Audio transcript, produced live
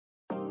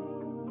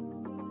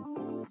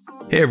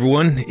Hey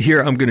everyone, here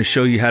I'm going to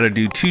show you how to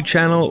do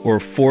 2-channel or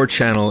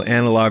 4-channel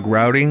analog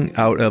routing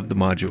out of the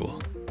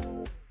module.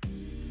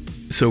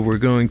 So we're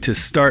going to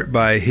start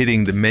by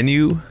hitting the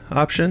menu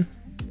option.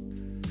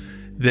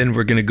 Then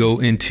we're going to go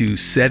into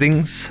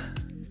settings.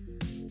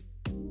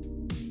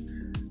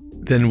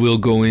 Then we'll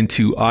go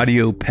into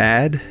audio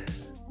pad.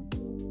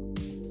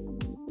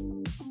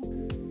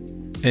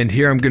 And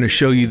here I'm going to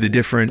show you the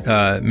different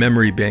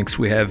memory banks.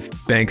 We have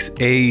banks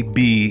A,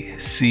 B,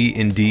 C,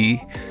 and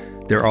D.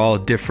 They're all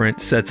different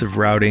sets of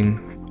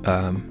routing.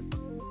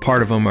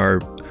 Part of them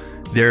are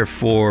there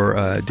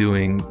for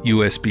doing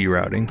USB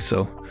routing,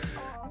 so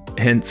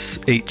hence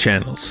 8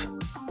 channels.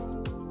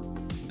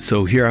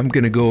 So here I'm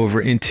going to go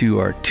over into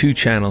our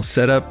 2-channel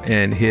setup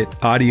and hit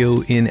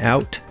audio in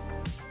out.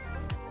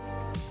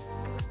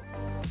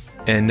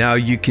 And now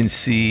you can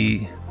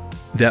see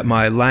that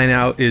my line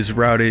out is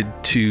routed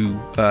to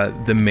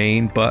the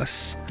main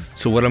bus.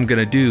 So what I'm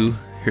going to do,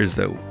 here's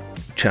the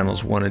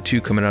channels 1 and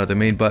 2 coming out of the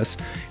main bus,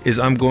 is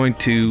I'm going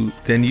to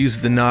then use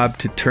the knob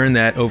to turn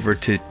that over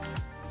to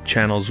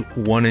channels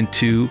 1 and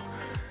 2.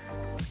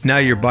 Now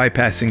you're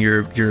bypassing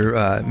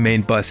your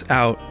main bus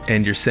out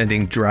and you're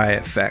sending dry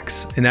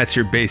effects, and that's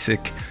your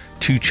basic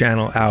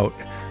 2-channel out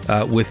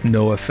with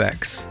no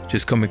effects,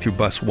 just coming through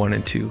bus 1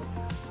 and 2.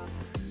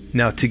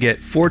 Now to get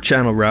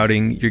 4-channel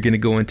routing, you're going to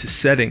go into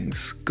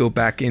settings, go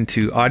back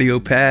into audio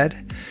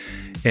pad,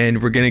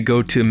 and we're going to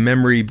go to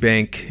memory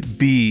bank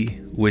B,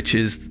 which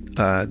is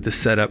the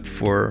setup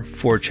for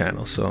 4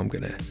 channels. So I'm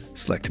going to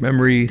select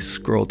memory,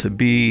 scroll to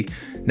B.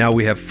 Now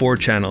we have 4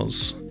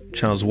 channels.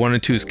 Channels 1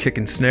 and 2 is kick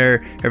and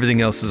snare.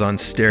 Everything else is on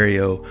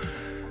stereo.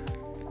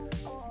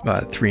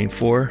 3 and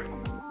 4.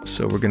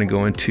 So we're going to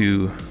go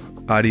into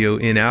audio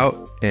in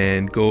out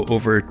and go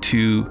over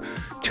to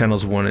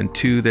channels 1 and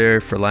 2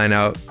 there for line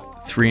out.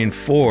 3 and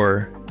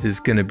 4 is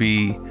going to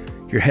be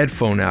your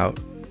headphone out.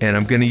 And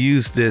I'm going to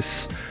use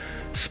this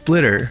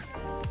splitter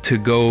to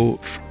go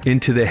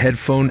into the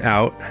headphone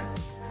out,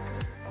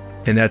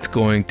 and that's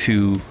going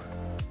to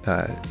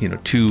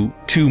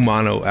two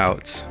mono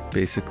outs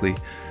basically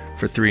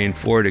for 3 and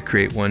 4 to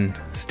create one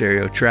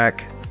stereo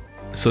track.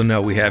 So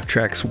now we have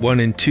tracks 1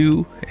 and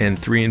 2 and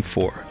 3 and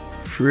 4.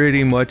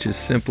 Pretty much as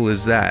simple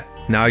as that.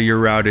 Now you're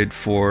routed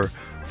for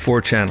 4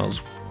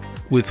 channels,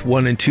 with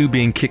 1 and 2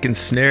 being kick and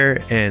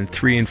snare, and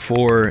 3 and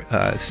 4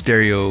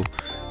 stereo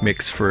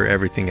mix for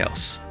everything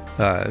else.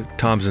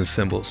 Toms and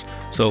cymbals.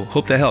 So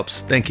hope that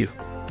helps. Thank you.